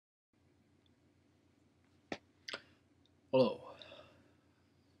Hello.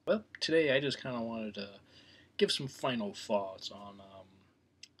 Well, today I just kind of wanted to give some final thoughts on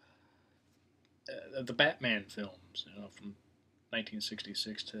the Batman films, from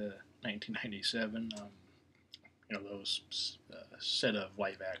 1966 to 1997. Those set of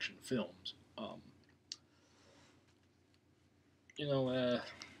live-action films. You know,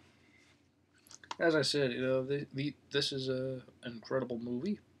 as I said, this is an incredible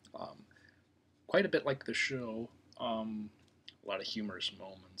movie. Um, Quite a bit like the show. A lot of humorous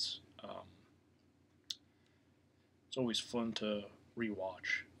moments. It's always fun to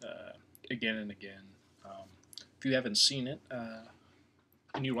rewatch again and again. Um, if you haven't seen it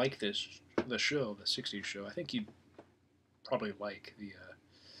and you like the show, the '60s show, I think you'd probably like the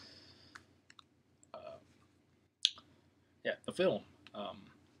film. Um,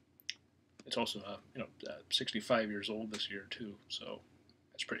 it's also 65 years old this year too, so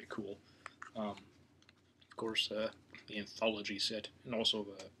that's pretty cool. Of course, the anthology set, and also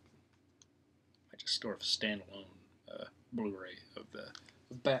I just sort of standalone Blu-ray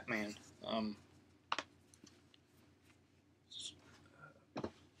of Batman. Um,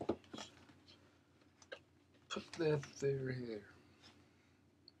 Put that there.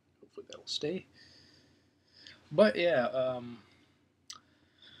 Hopefully that'll stay. But yeah,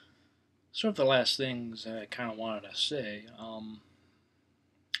 sort of the last things I kind of wanted to say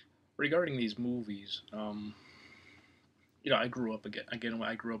regarding these movies. I grew up again.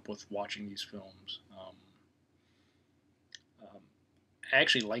 I grew up with watching these films. Um, I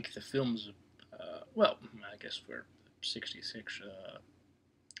actually like the films. Well, I guess for '66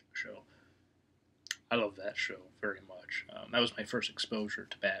 show, I love that show very much. That was my first exposure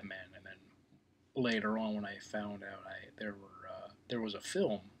to Batman, and then later on, when I found out there was a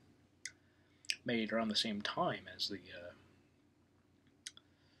film made around the same time as the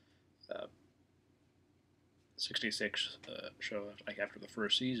 '66 show, like after the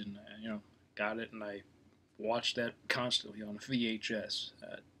first season, got it, and I watched that constantly on VHS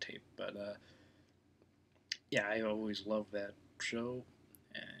tape. But yeah, I always loved that show,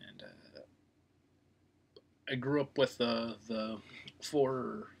 and I grew up with the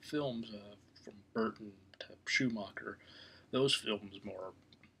four films from Burton to Schumacher. Those films more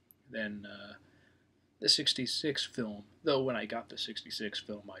than the '66 film. Though when I got the '66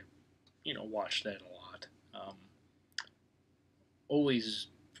 film, I watched that a lot. Always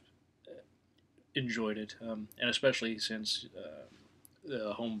enjoyed it, and especially since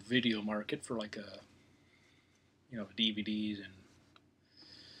the home video market for like DVDs and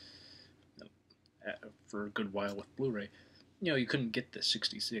for a good while with Blu-ray, you couldn't get the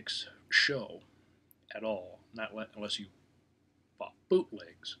 '66 show at all, not unless you bought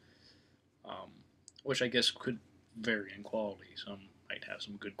bootlegs, um, which I guess could vary in quality. Some might have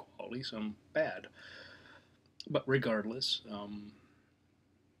some good quality, some bad. But regardless,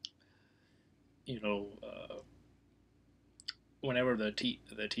 you know, whenever the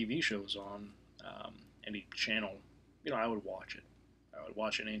TV show's on, any channel, I would watch it. I would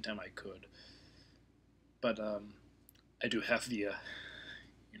watch it anytime I could. But I do have the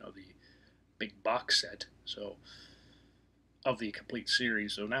big box set, so of the complete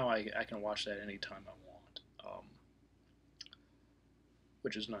series. So now I can watch that anytime I want,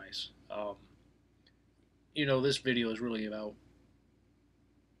 which is nice. This video is really about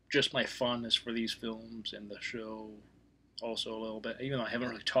just my fondness for these films and the show, also a little bit. Even though I haven't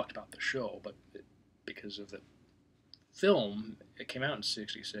really talked about the show, but because of the film, it came out in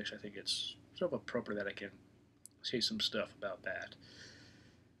 '66. I think it's sort of appropriate that I can say some stuff about that.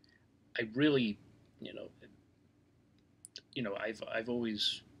 I really, you know, I've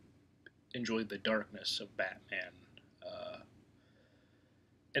always enjoyed the darkness of Batman, uh,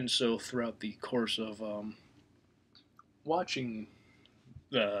 and so throughout the course of watching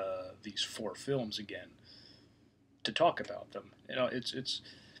these four films again to talk about them, it's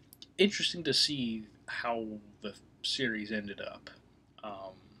interesting to see how the series ended up.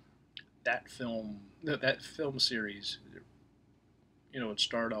 Um, that film series, it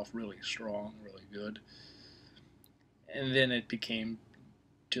started off really strong, really good, and then it became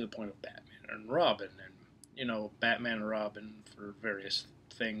to the point of Batman and Robin, and Batman and Robin for various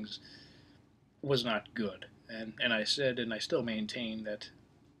things was not good, and I said, and I still maintain that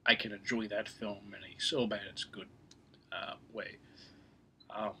I can enjoy that film in a so bad it's good way.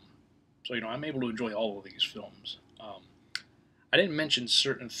 Um, so I'm able to enjoy all of these films. I didn't mention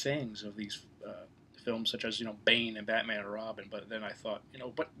certain things of these films, such as Bane and Batman and Robin, but then I thought,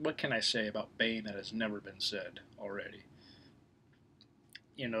 what can I say about Bane that has never been said already?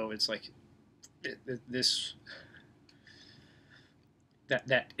 It's like this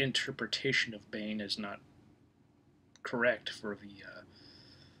that interpretation of Bane is not correct for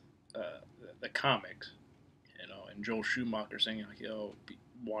the comics, you know. And Joel Schumacher saying like,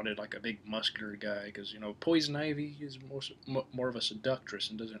 wanted like a big muscular guy because Poison Ivy is more of a seductress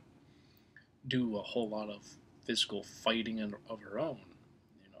and doesn't do a whole lot of physical fighting of her own.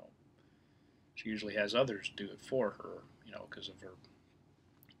 You know, she usually has others do it for her. Because of her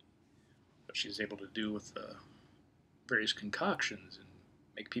what she's able to do with the various concoctions and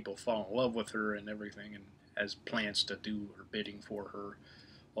make people fall in love with her and everything, and has plans to do her bidding for her,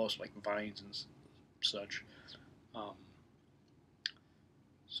 also like vines and such. Um,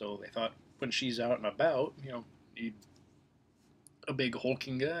 so they thought when she's out and about, need a big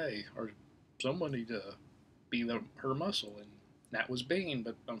hulking guy or somebody to be her muscle, and that was Bane.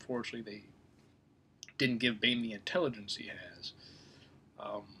 But unfortunately, they didn't give Bane the intelligence he has.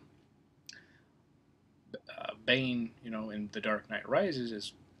 Um, Bane, in The Dark Knight Rises,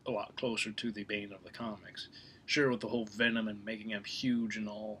 is a lot closer to the Bane of the comics. Sure, with the whole Venom and making him huge and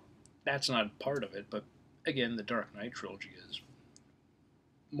all, that's not part of it. But again, the Dark Knight trilogy is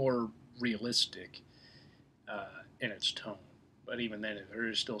more realistic in its tone. But even then, there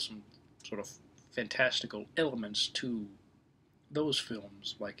is still some sort of fantastical elements to those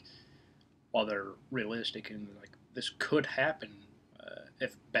films. Like, while they're realistic and like this could happen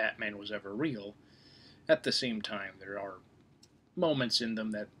if Batman was ever real, at the same time, there are moments in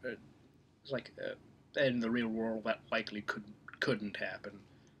them that like in the real world that likely couldn't happen.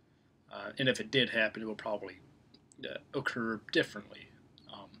 And if it did happen, it will probably occur differently.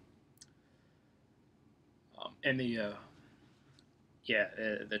 Um, and the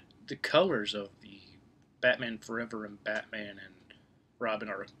colors of the Batman Forever and Batman and Robin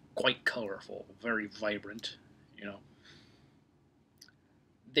are quite colorful, very vibrant. You know,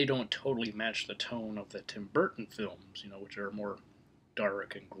 they don't totally match the tone of the Tim Burton films, which are more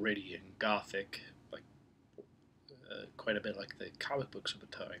dark and gritty and gothic, like quite a bit like the comic books of the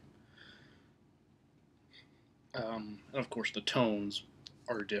time. And of course, the tones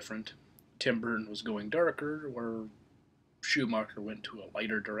are different. Tim Burton was going darker, where Schumacher went to a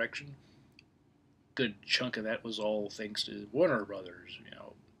lighter direction. Good chunk of that was all thanks to Warner Brothers,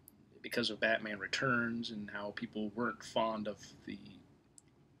 because of Batman Returns and how people weren't fond of the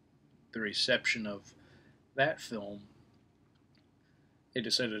reception of that film. They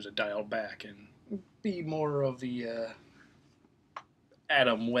decided to dial back and be more of the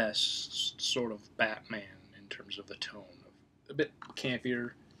Adam West sort of Batman in terms of the tone, a bit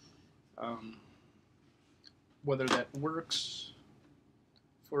campier. Um, whether that works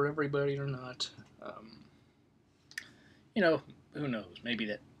for everybody or not, who knows? Maybe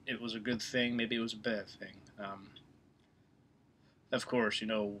that it was a good thing, maybe it was a bad thing. Of course,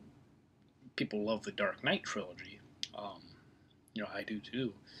 people love the Dark Knight trilogy. Um, I do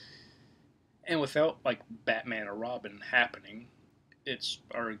too. And without like Batman or Robin happening, it's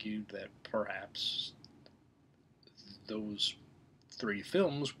argued that perhaps those three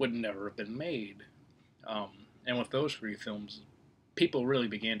films would never have been made. Um, and with those three films, people really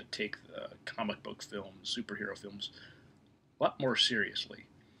began to take comic book films, superhero films, a lot more seriously.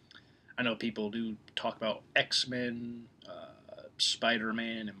 I know people do talk about X-Men,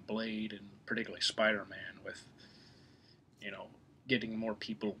 Spider-Man, and Blade, and particularly Spider-Man, with getting more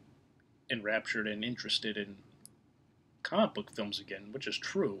people enraptured and interested in comic book films again, which is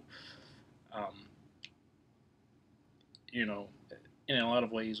true. Um, in a lot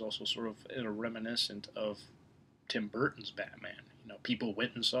of ways, also sort of reminiscent of Tim Burton's Batman. People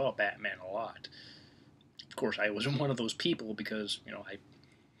went and saw Batman a lot. Of course, I wasn't one of those people because I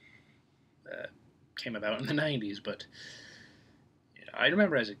came about in the '90s, but I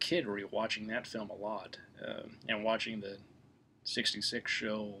remember as a kid rewatching that film a lot, and watching the '66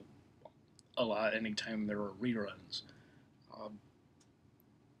 show a lot anytime there were reruns. Um,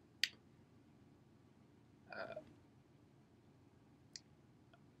 uh,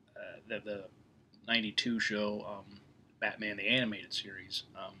 the '92 show, Batman the Animated Series.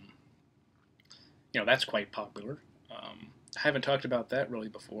 That's quite popular. I haven't talked about that really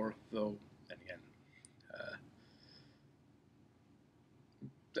before, though. Then again,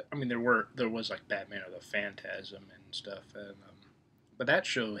 there was like Batman or the Phantasm and stuff, and but that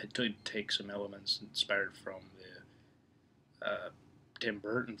show did take some elements inspired from the Tim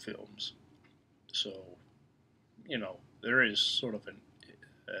Burton films. So there is sort of an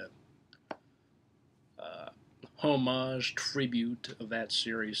homage tribute of that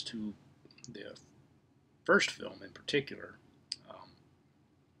series to the first film in particular. Um,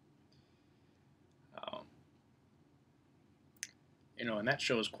 um, and that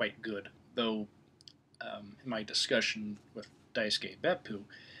show is quite good. Though, in my discussion with Daisuke Beppu,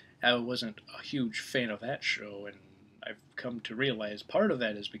 I wasn't a huge fan of that show, and I've come to realize part of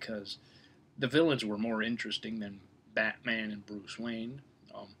that is because the villains were more interesting than Batman and Bruce Wayne.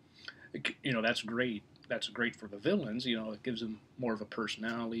 Um, that's great. That's great for the villains. It gives them more of a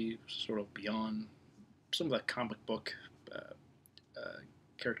personality, sort of beyond some of the comic book uh, uh,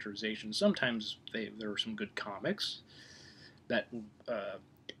 characterization. Sometimes there are some good comics that uh,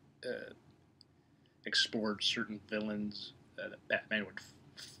 uh, explored certain villains that Batman would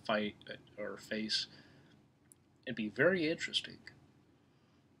fight or face. It'd be very interesting.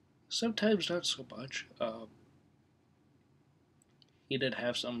 Sometimes not so much. He did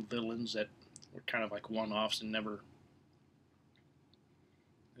have some villains that were kind of like one-offs and never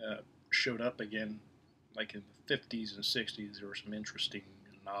uh, showed up again. Like in the 50s and 60s, there were some interesting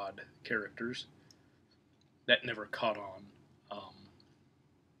and odd characters that never caught on. Um,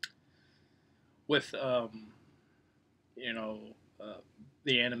 with you know uh,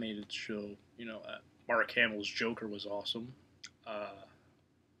 the animated show, Mark Hamill's Joker was awesome. Uh,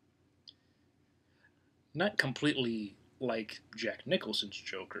 Not completely like Jack Nicholson's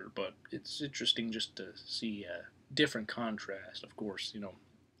Joker, but it's interesting just to see a different contrast. Of course,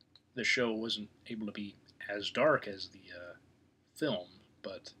 the show wasn't able to be as dark as the film,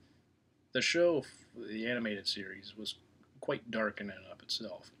 but the show, the animated series, was quite dark in and of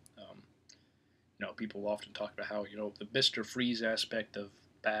itself. People often talk about how the Mister Freeze aspect of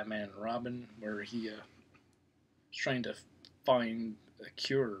Batman and Robin, where he is trying to find a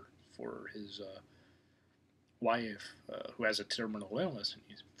cure for his wife who has a terminal illness, and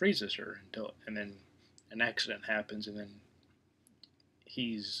he freezes her and then an accident happens, and then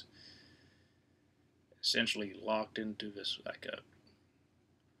he's essentially locked into this like a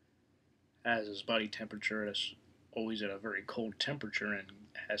has his body temperature that's always at a very cold temperature and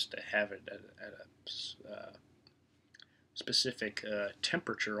has to have it at a specific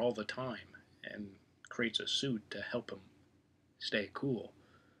temperature all the time, and creates a suit to help him stay cool.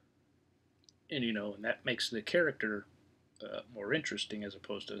 And that makes the character more interesting as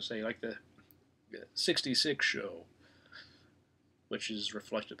opposed to say like the 66 show, which is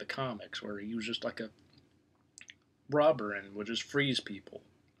reflected in the comics, where he was just like a robber and would just freeze people.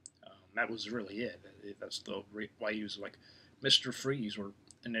 That was really it. That's why he was like Mr. Freeze, or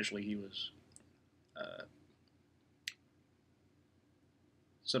initially he was uh,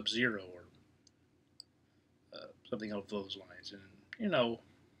 Sub Zero or something of those lines. And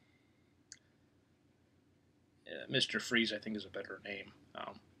Mr. Freeze, I think, is a better name.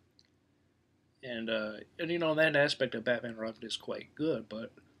 And that aspect of Batman Robin is quite good,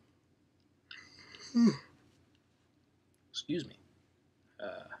 but excuse me.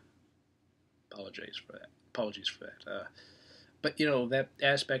 Uh, Apologies for that. But that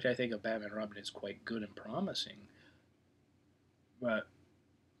aspect I think of Batman Robin is quite good and promising, but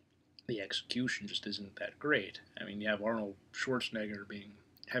the execution just isn't that great. I mean, you have Arnold Schwarzenegger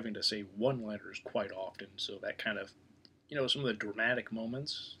having to say one-liners quite often, so that kind of some of the dramatic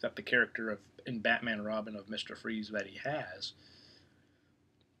moments that the character of in Batman Robin of Mister Freeze that he has,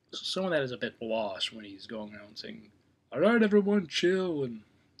 some of that is a bit lost when he's going around saying, "All right, everyone, chill," and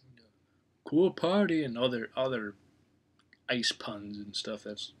 "cool party," and other ice puns and stuff.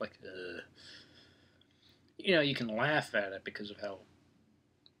 That's like, you can laugh at it because of how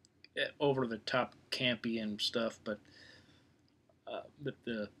over the top campy and stuff, but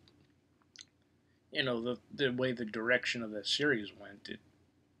the the way the direction of the series went,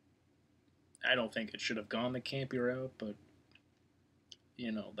 I don't think it should have gone the campy route, but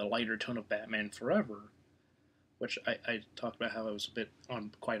the lighter tone of Batman Forever, which I talked about how it was a bit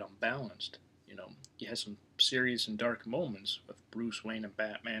quite unbalanced. You had some serious and dark moments with Bruce Wayne and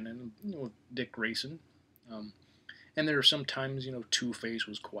Batman, and with Dick Grayson, um, and there were some times Two Face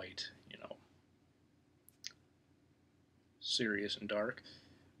was quite serious and dark,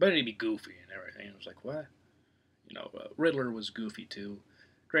 but it'd be goofy and everything. It was like, what? Riddler was goofy too.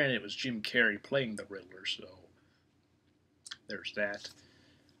 Granted, it was Jim Carrey playing the Riddler, so there's that.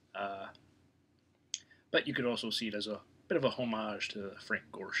 Uh, but you could also see it as a bit of a homage to Frank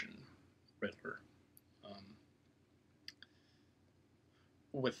Gorshin Riddler. Um,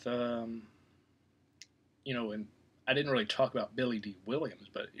 with and I didn't really talk about Billy D. Williams,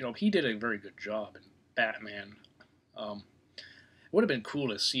 but he did a very good job in Batman. It would have been cool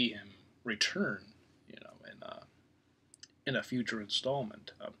to see him return, in a future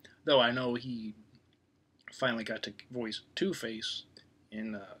installment. Though I know he finally got to voice Two Face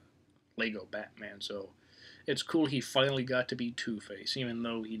in Lego Batman, so it's cool he finally got to be Two Face, even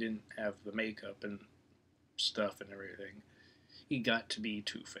though he didn't have the makeup and stuff and everything. He got to be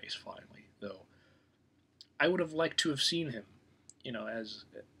Two Face finally, though. I would have liked to have seen him,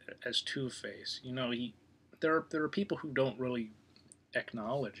 as Two Face. He there are people who don't really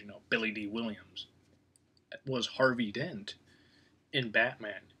acknowledge, Billy D. Williams was Harvey Dent in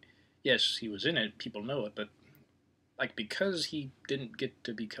Batman. Yes, he was in it. People know it, but like because he didn't get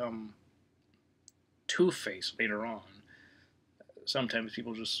to become Two Face later on, sometimes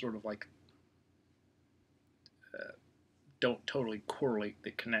people just sort of like don't totally correlate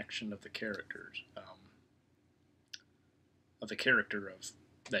the connection of the characters, of the character of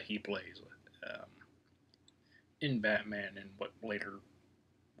that he plays um, in Batman and what later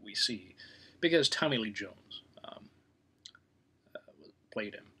we see, because Tommy Lee Jones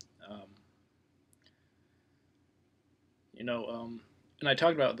played him. Um, and I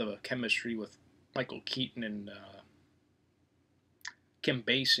talked about the chemistry with Michael Keaton and Kim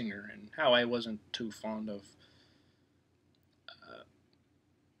Basinger, and how I wasn't too fond of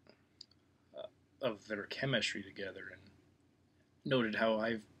their chemistry together, and noted how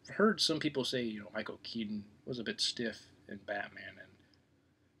I've heard some people say, Michael Keaton was a bit stiff in Batman,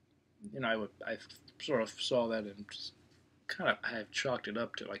 and I sort of saw that and just kind of I have chalked it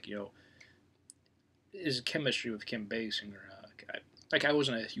up to like his chemistry with Kim Basinger. I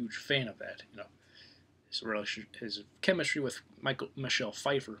wasn't a huge fan of that, his chemistry with Michelle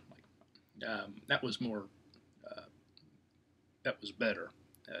Pfeiffer, that was more, uh, that was better.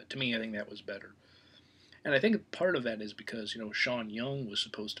 To me, I think that was better. And I think part of that is because, Sean Young was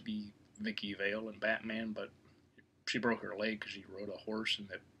supposed to be Vicky Vale in Batman, but she broke her leg because she rode a horse and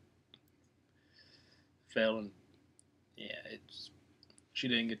it fell, and yeah, she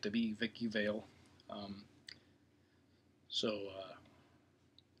didn't get to be Vicky Vale. Um, so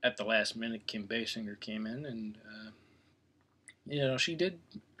at the last minute, Kim Basinger came in, and she did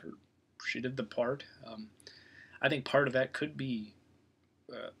the part. I think part of that could be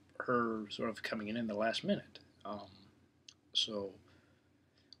her sort of coming in the last minute. So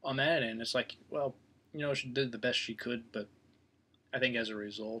on that end, it's like, well, she did the best she could, but I think as a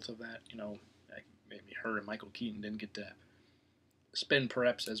result of that, like maybe her and Michael Keaton didn't get to spend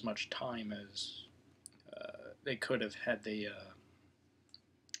perhaps as much time as they could have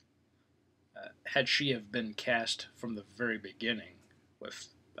had she have been cast from the very beginning with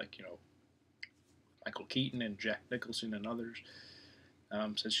like Michael Keaton and Jack Nicholson and others.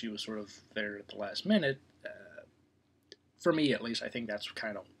 Since she was sort of there at the last minute, for me at least, I think that's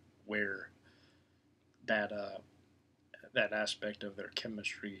kind of where that that aspect of their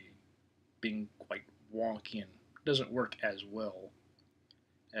chemistry being quite wonky and doesn't work as well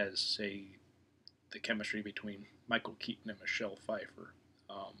as, say, the chemistry between Michael Keaton and Michelle Pfeiffer.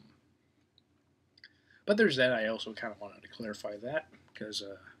 But there's that. I also kind of wanted to clarify that because,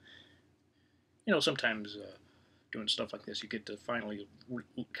 sometimes doing stuff like this, you get to finally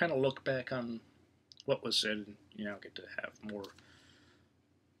kind of look back on what was said and, get to have more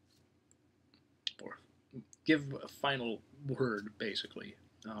give a final word, basically.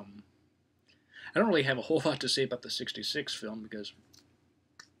 I don't really have a whole lot to say about the '66 film because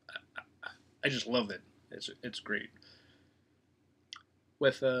I just love it. It's great.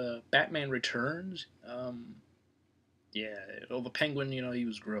 With Batman Returns, yeah, well, the Penguin, he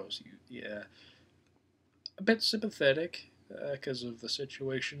was gross. Yeah, a bit sympathetic because of the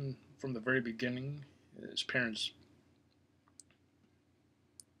situation from the very beginning. His parents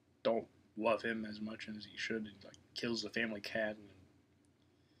don't love him as much as he should. He like kills the family cat,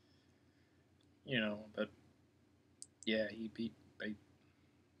 and but yeah, they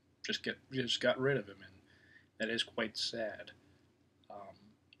just got rid of him, and that is quite sad.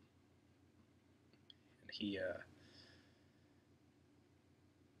 And he,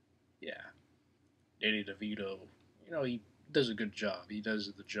 yeah, Danny DeVito, he does a good job. He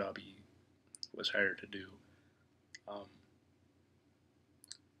does the job he was hired to do. Um,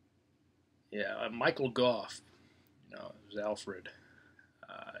 yeah, Michael Goff, as Alfred,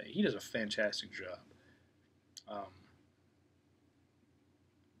 he does a fantastic job. Um,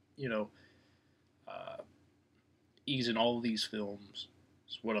 you know, uh, he's in all of these films.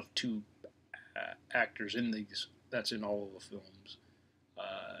 He's one of two actors in these that's in all of the films.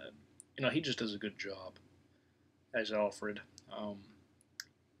 Uh, he just does a good job as Alfred.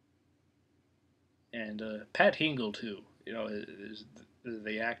 And Pat Hingle too. Is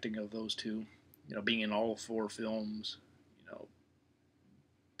the acting of those two. Being in all four films.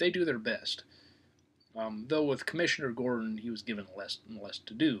 They do their best. Though with Commissioner Gordon, he was given less and less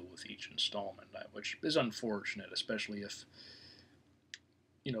to do with each installment, which is unfortunate, especially if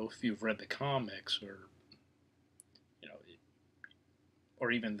you've read the comics you know,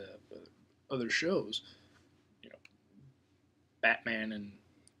 or even the other shows. You know, Batman and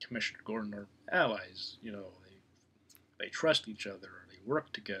Commissioner Gordon are allies. They trust each other. They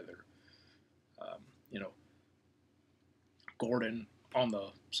work together. Um, you know, Gordon on the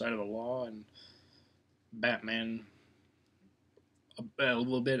side of the law and Batman a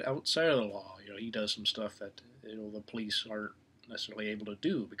little bit outside of the law. He does some stuff that the police aren't necessarily able to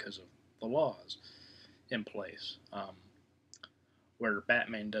do because of the laws in place. Where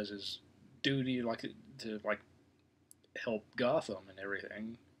Batman does his duty, to help Gotham and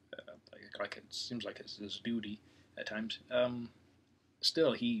everything. Like it seems like it's his duty at times.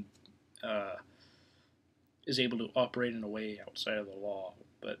 Still, he uh, is able to operate in a way outside of the law.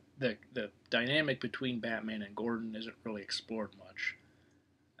 But the dynamic between Batman and Gordon isn't really explored much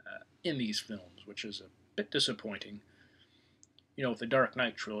in these films, which is a bit disappointing. With the Dark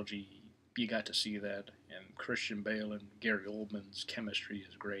Knight trilogy, you got to see that, and Christian Bale and Gary Oldman's chemistry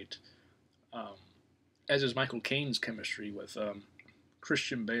is great. Um, as is Michael Caine's chemistry with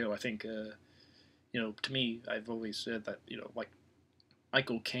Christian Bale. I think, to me, I've always said that, like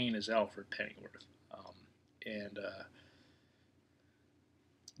Michael Caine is Alfred Pennyworth, and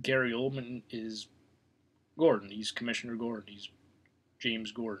Gary Oldman is Gordon. He's Commissioner Gordon. He's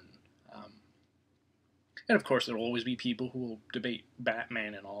James Gordon. Um, and of course, there will always be people who will debate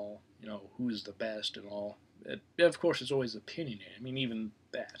Batman and all, who's the best and all. Of course, it's always opinionated. I mean, even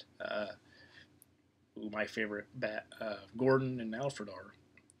that. Who my favorite Gordon and Alfred are.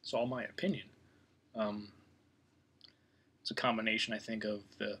 It's all my opinion. Um, it's a combination, I think, of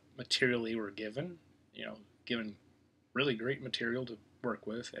the material they were given, given really great material to work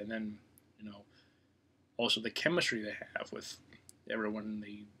with, and then, also the chemistry they have with everyone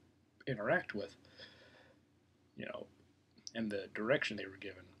they interact with, and the direction they were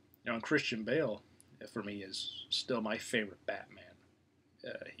given. And Christian Bale, for me, is still my favorite Batman.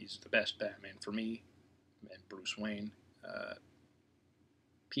 He's the best Batman for me, and Bruce Wayne. Uh,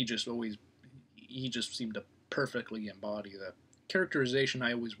 he just seemed to perfectly embody the characterization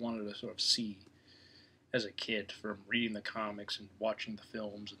I always wanted to sort of see as a kid from reading the comics and watching the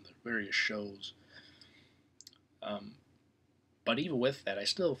films and the various shows. Um, but even with that, I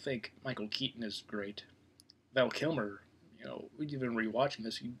still think Michael Keaton is great. Val Kilmer, even rewatching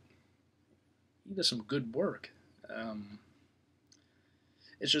this, he does some good work. Um,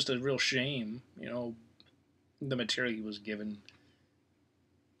 it's just a real shame, the material he was given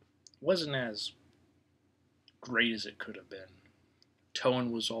wasn't as great as it could have been.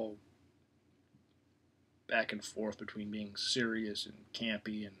 Tone was all back and forth between being serious and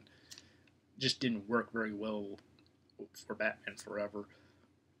campy, and just didn't work very well for Batman Forever.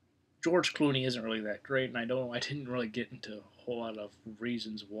 George Clooney isn't really that great, and I didn't really get into a whole lot of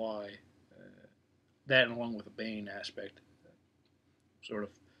reasons why. That, along with the Bane aspect, sort of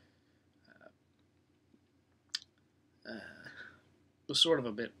uh, was sort of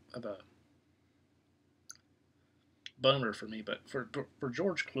a bit of a bummer for me. But for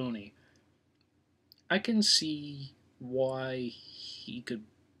George Clooney, I can see why he could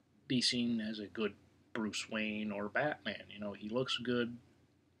be seen as a good Bruce Wayne or Batman. He looks good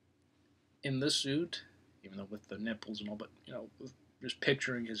in the suit, even though with the nipples and all. But just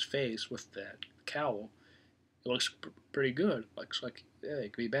picturing his face with that cowl, it looks pretty good. Looks like, yeah,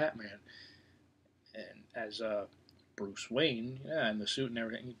 it could be Batman. And as Bruce Wayne, yeah, in the suit and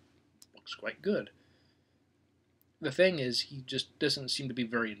everything, he looks quite good. The thing is, he just doesn't seem to be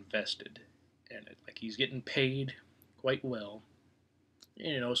very invested in it. Like, he's getting paid quite well.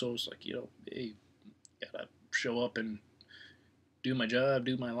 And, so it's like, hey, gotta show up and do my job,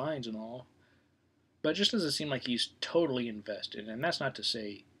 do my lines and all. But it just doesn't seem like he's totally invested. And that's not to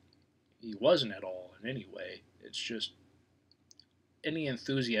say he wasn't at all in any way. It's just any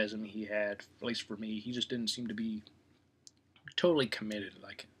enthusiasm he had, at least for me, he just didn't seem to be totally committed.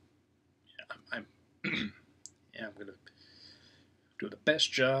 Like, yeah, yeah, I'm gonna do the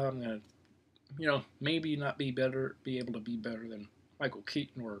best job. I'm gonna, maybe not be able to be better than Michael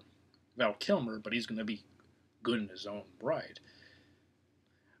Keaton or Val Kilmer, but he's gonna be good in his own right.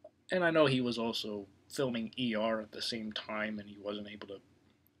 And I know he was also filming ER at the same time, and he wasn't able to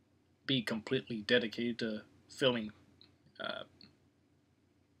be completely dedicated to filming uh,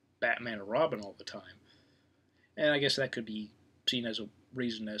 Batman and Robin all the time. And I guess that could be seen as a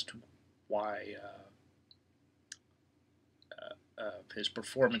reason as to why his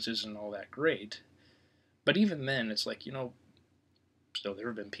performance isn't all that great. But even then, it's like, still there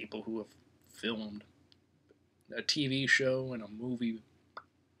have been people who have filmed a TV show and a movie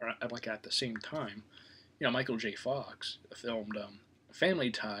like at the same time. Michael J. Fox filmed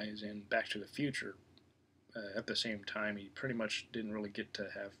Family Ties and Back to the Future at the same time. He pretty much didn't really get to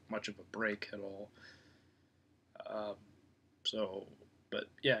have much of a break at all. Um, so, but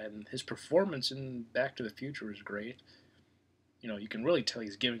yeah, and his performance in Back to the Future is great. You can really tell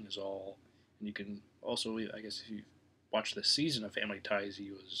he's giving his all, and you can also, I guess, if you watched this season of Family Ties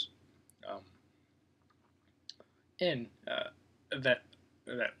he was um, in, that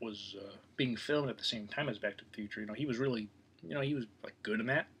was being filmed at the same time as Back to the Future. He was really, he was like good in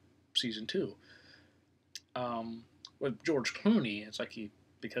that season too. Um, with George Clooney, it's like he,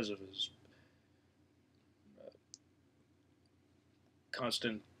 because of his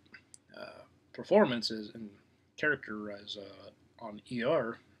constant performances and character as on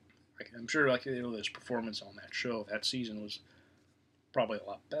ER, I'm sure like his performance on that show that season was probably a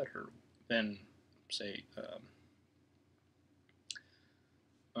lot better than say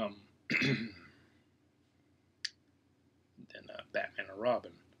um, than Batman or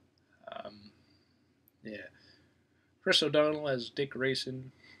Robin. Um, yeah, Chris O'Donnell as Dick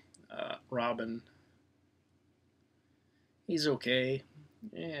Grayson, Robin. He's okay.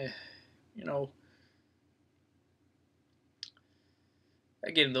 Yeah, you know.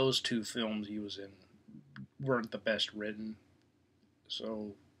 Again, those two films he was in weren't the best written,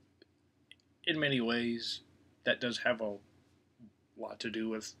 so in many ways, that does have a lot to do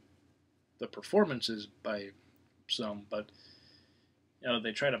with the performances by some, but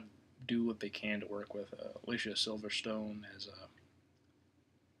they try to do what they can to work with Alicia Silverstone as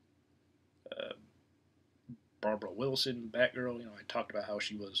Barbara Wilson, Batgirl. I talked about how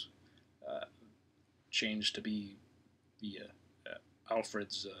she was uh, changed to be the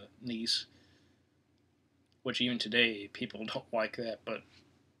Alfred's niece, which even today people don't like that, but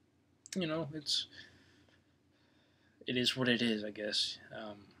it is what it is, I guess.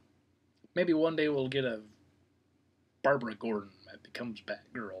 Maybe one day we'll get a Barbara Gordon that becomes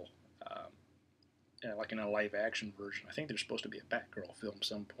Batgirl, like in a live action version. I think there's supposed to be a Batgirl film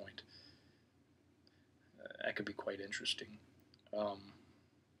some point. That could be quite interesting. Um,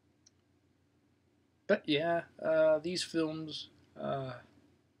 but yeah, these films, there's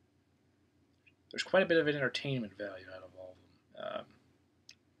quite a bit of entertainment value out of all of them.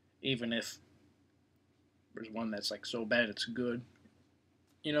 Even if there's one that's like so bad it's good,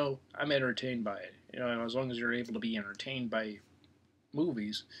 I'm entertained by it. As long as you're able to be entertained by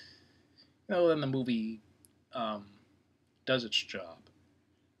movies, then the movie um, does its job.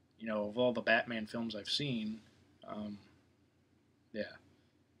 Of all the Batman films I've seen, um, yeah,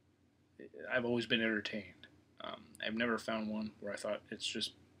 I've always been entertained. I've never found one where I thought it's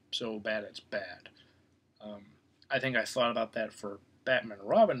just so bad it's bad. Um, I think I thought about that for Batman and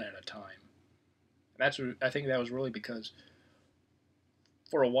Robin at a time. I think that was really because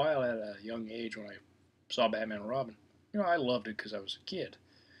for a while at a young age when I saw Batman and Robin, I loved it because I was a kid.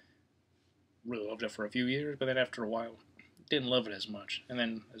 Really loved it for a few years, but then after a while, didn't love it as much. And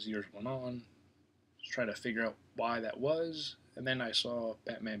then as years went on, was trying to figure out why that was. And then I saw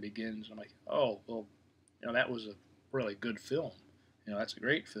Batman Begins, and I'm like, oh, well, that was a really good film. That's a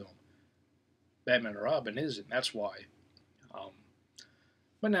great film. Batman and Robin isn't. That's why. Um,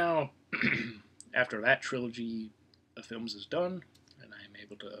 but now, after that trilogy of films is done, and I'm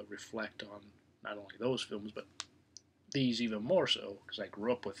able to reflect on not only those films, but these even more so, because I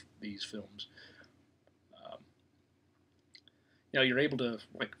grew up with these films. Um, you're able to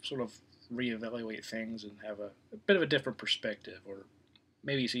like sort of reevaluate things and have a bit of a different perspective, or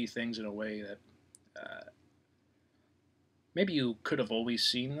maybe see things in a way that maybe you could have always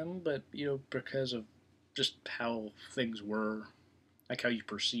seen them, but because of just how things were, like how you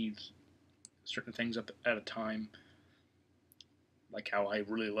perceived certain things up at a time, like how I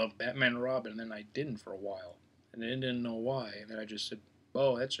really loved Batman and Robin, and then I didn't for a while, and I didn't know why, and then I just said,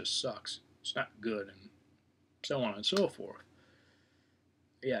 "Oh, that just sucks. It's not good," and so on and so forth.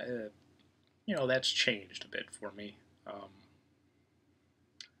 Yeah, that's changed a bit for me.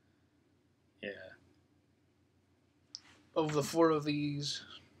 Yeah, of the four of these,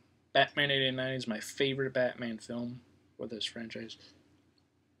 Batman '89 is my favorite Batman film for this franchise.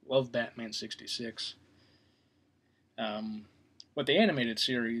 Love Batman '66. Um, but the animated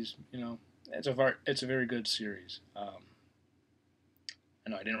series, it's a very good series. I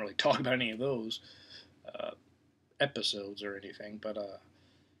know I didn't really talk about any of those uh, episodes or anything, but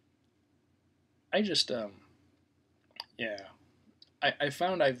I just yeah, I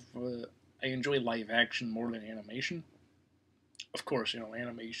found I enjoy live action more than animation. Of course,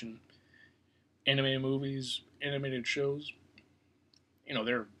 animation, animated movies, animated shows,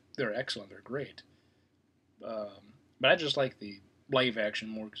 they're excellent, they're great. But I just like the live action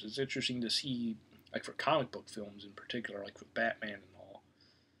more because it's interesting to see, like for comic book films in particular, like with Batman and all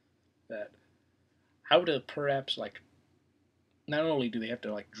that, how to perhaps like not only do they have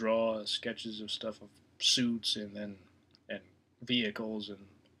to like draw sketches of stuff of suits and vehicles and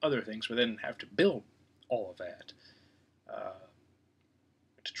other things, but then have to build all of that uh,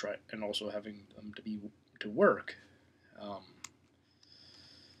 to try, and also having them to work. Um,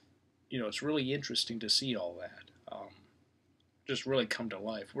 it's really interesting to see all that just really come to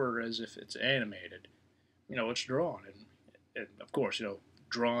life. Whereas if it's animated, it's drawn, and of course,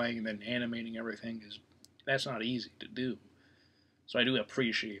 drawing and then animating everything that's not easy to do. So I do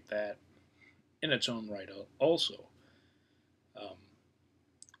appreciate that in its own right, also. Um,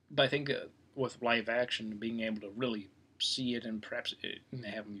 but I think with live action, being able to really see it, and perhaps they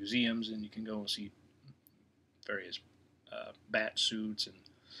have museums, and you can go and see various bat suits and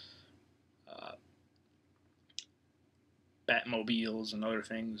uh, Batmobiles and other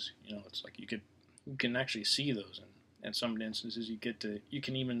things. It's like you can actually see those, and in some instances you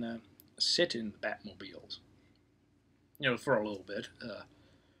can even sit in the Batmobiles, for a little bit.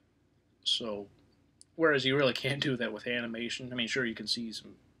 So whereas you really can't do that with animation. I mean, sure you can see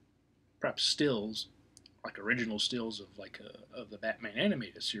some perhaps stills, like original stills of of the Batman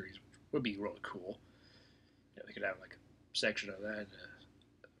animated series, which would be really cool. They could have like a section of that,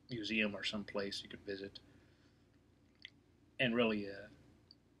 a museum or some place you could visit and really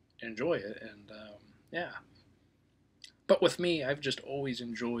enjoy it. And yeah, but with me, I've just always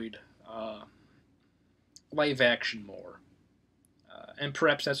enjoyed live action more, and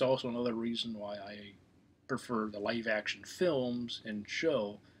perhaps that's also another reason why I prefer the live action films and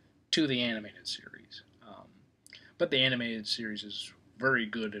show to the animated series. But the animated series is very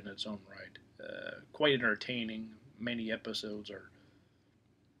good in its own right, quite entertaining. Many episodes are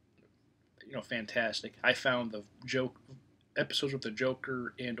fantastic. I found the joke episodes with the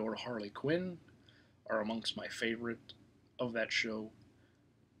Joker and or Harley Quinn are amongst my favorite of that show.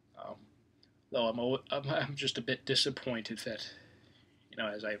 Um, though I'm just a bit disappointed that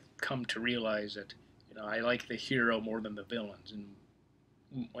as I've come to realize that I like the hero more than the villains, and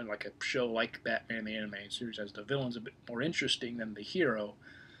when like a show like Batman the Animated Series has the villains a bit more interesting than the hero,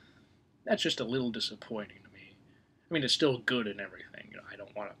 that's just a little disappointing to me. I mean, it's still good and everything. I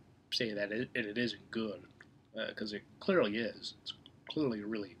don't want to say that it isn't good, because it clearly is. It's clearly a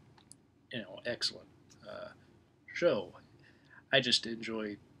really excellent show. I just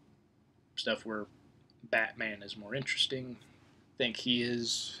enjoy stuff where Batman is more interesting. I think he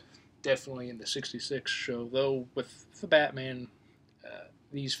is definitely in the '66 show, though with the Batman,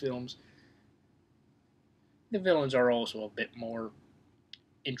 these films, the villains are also a bit more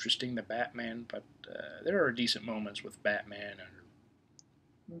interesting than Batman, but there are decent moments with Batman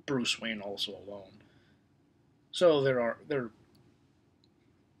and Bruce Wayne also alone. So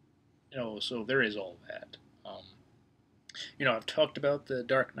so there is all that. I've talked about the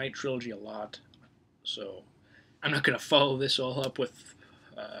Dark Knight trilogy a lot, so I'm not going to follow this all up with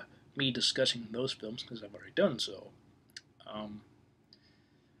me discussing those films because I've already done so. Um,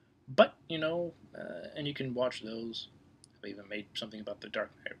 but and you can watch those. I even made something about the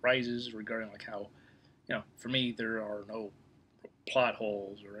Dark Knight Rises regarding like how for me there are no plot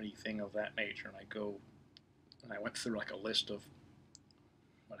holes or anything of that nature, and I went through like a list of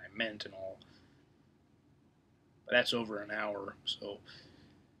what I meant and all. But that's over an hour, so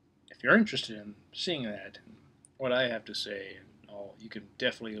if you're interested in seeing that and what I have to say and all, you can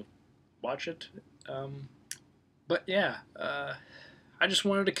definitely watch it. Um, but yeah, I just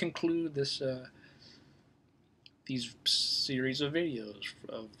wanted to conclude these series of videos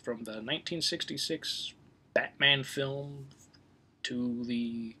from the 1966 Batman film to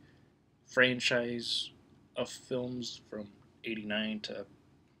the franchise of films from '89 to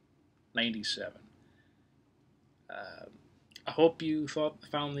 '97. Uh, I hope you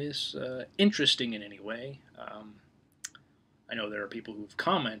found this interesting in any way. I know there are people who've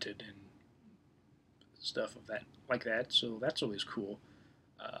commented and stuff of that like that, so that's always cool.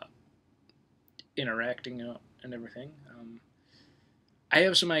 Uh, Interacting and everything. I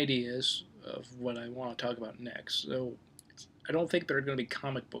have some ideas of what I want to talk about next, so I don't think they're going to be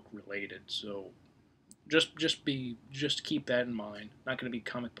comic book related. So just keep that in mind. Not going to be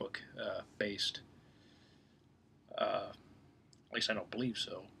comic book based. At least I don't believe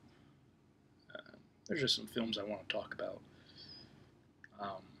so. There's just some films I want to talk about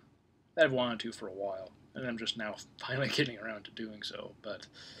um, that I've wanted to for a while, and I'm just now finally getting around to doing so. But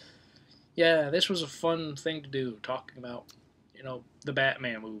yeah, this was a fun thing to do, talking about the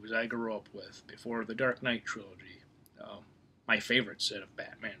Batman movies I grew up with before the Dark Knight trilogy. My favorite set of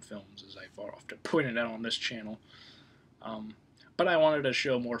Batman films, as I've often pointed out on this channel. But I wanted to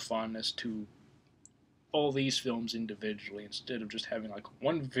show more fondness to all these films individually instead of just having like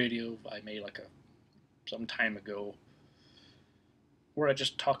one video I made like some time ago where I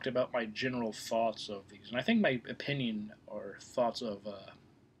just talked about my general thoughts of these. And I think my opinion or thoughts of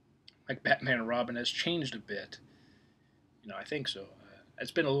like Batman and Robin has changed a bit. I think so.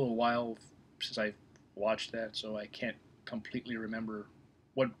 It's been a little while since I've watched that, so I can't completely remember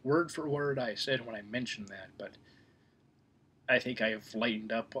what word for word I said when I mentioned that, but I think I have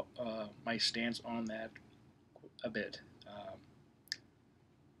lightened up my stance on that a bit,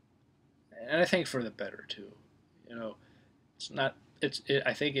 and I think for the better too. You know, it's not.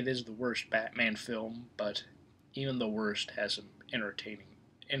 I think it is the worst Batman film, but even the worst has some entertainment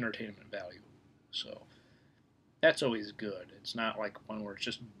value. So that's always good. It's not like one where it's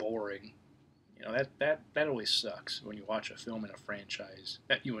just boring. You know that always sucks when you watch a film in a franchise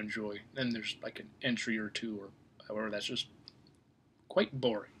that you enjoy. Then there's like an entry or two or however that's just quite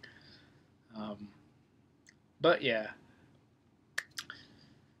boring. Um, but yeah,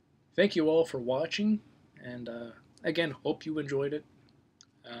 thank you all for watching, and again, hope you enjoyed it.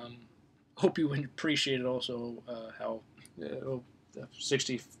 Um, hope you appreciated also how the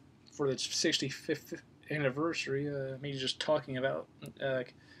 60 for its 65th anniversary. Me just talking about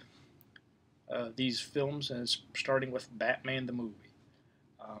uh, these films, and it's starting with Batman the movie.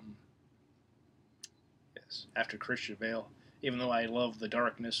 Um, yes, after Christian Bale, even though I love the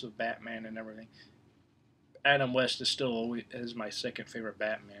darkness of Batman and everything, Adam West is still always is my second favorite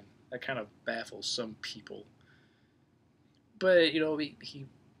Batman. That kind of baffles some people, but you know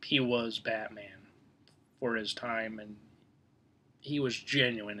he was Batman for his time, and he was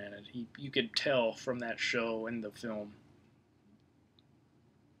genuine in it. You could tell from that show and the film.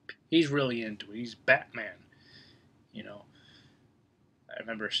 He's really into it. He's Batman. You know, I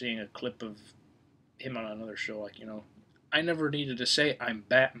remember seeing a clip of him on another show. Like, I never needed to say I'm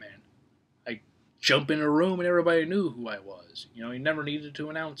Batman. I jump in a room and everybody knew who I was. He never needed to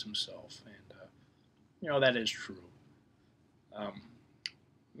announce himself, and that is true. Um,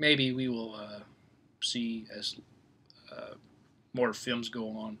 maybe we will see as uh, more films go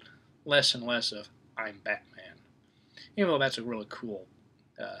on, less and less of I'm Batman. Even though that's a really cool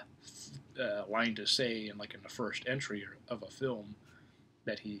line to say in the first entry of a film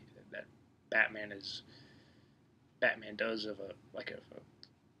that Batman is Batman does of a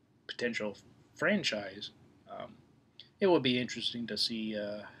potential franchise. Um, it would be interesting to see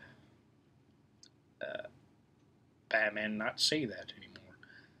uh, Batman not say that anymore.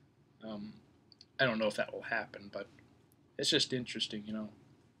 I don't know if that will happen, but it's just interesting,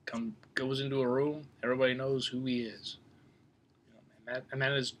 Goes into a room, everybody knows who he is, and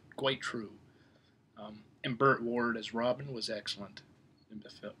that is quite true. And Burt Ward as Robin was excellent in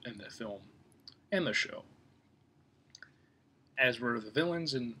the film and the show, as were the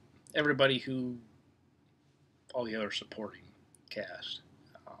villains and everybody who all the other supporting cast.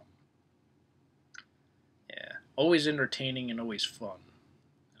 Um, yeah, always entertaining and always fun.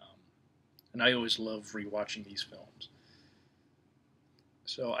 Um, and I always love rewatching these films.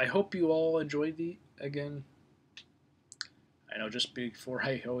 So I hope you all enjoyed the again. I know just before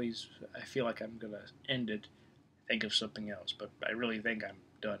I feel like I'm gonna end it, think of something else, but I really think I'm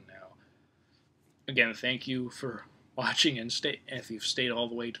done now. Again, thank you for watching and if you've stayed all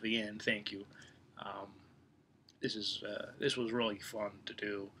the way to the end, thank you. Um, this was really fun to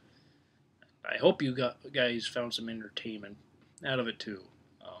do. I hope you guys found some entertainment out of it too.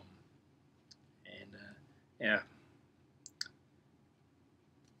 Um, and yeah,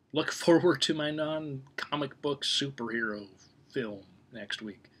 look forward to my non-comic book superhero film next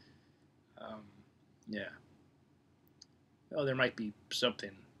week. Um, yeah. Oh, there might be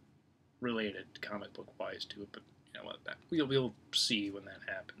something related comic book wise to it, but you know what? We'll see when that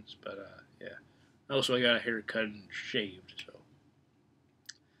happens. But yeah. Also, I got a haircut and shaved, so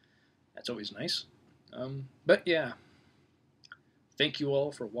that's always nice. But yeah, thank you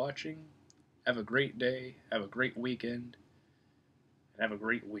all for watching. Have a great day. Have a great weekend. And have a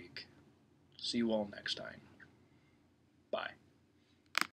great week. See you all next time.